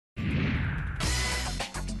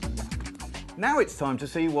Now it's time to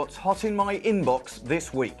see what's hot in my inbox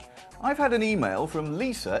this week. I've had an email from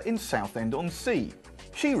Lisa in Southend-on-Sea.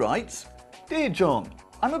 She writes, "Dear John,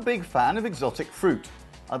 I'm a big fan of exotic fruit.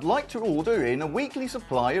 I'd like to order in a weekly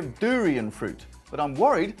supply of durian fruit, but I'm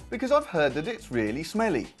worried because I've heard that it's really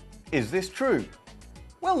smelly. Is this true?"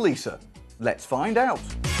 Well, Lisa, let's find out.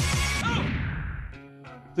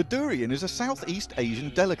 The durian is a Southeast Asian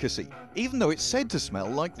delicacy, even though it's said to smell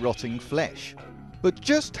like rotting flesh. But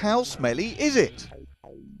just how smelly is it?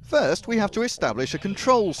 First, we have to establish a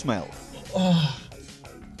control smell.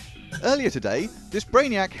 Earlier today, this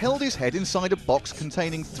brainiac held his head inside a box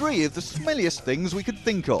containing 3 of the smelliest things we could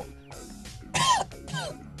think of.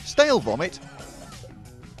 Stale vomit,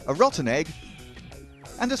 a rotten egg,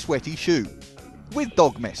 and a sweaty shoe, with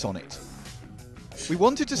dog mess on it. We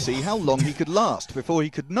wanted to see how long he could last before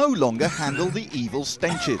he could no longer handle the evil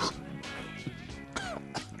stenches.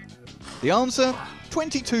 The answer,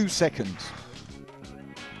 22 seconds.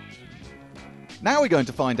 Now we're going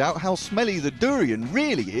to find out how smelly the durian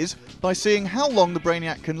really is by seeing how long the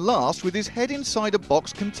brainiac can last with his head inside a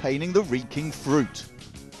box containing the reeking fruit.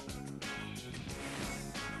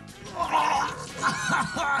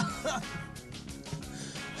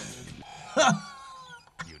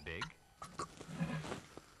 You dig?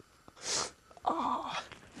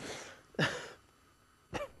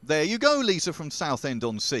 There you go, Lisa from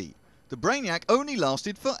Southend-on-Sea. The brainiac only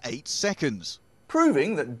lasted for 8 seconds.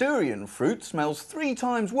 Proving that durian fruit smells 3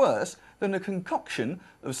 times worse than a concoction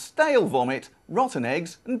of stale vomit, rotten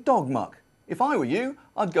eggs and dog muck. If I were you,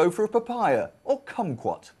 I'd go for a papaya or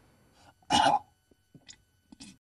kumquat.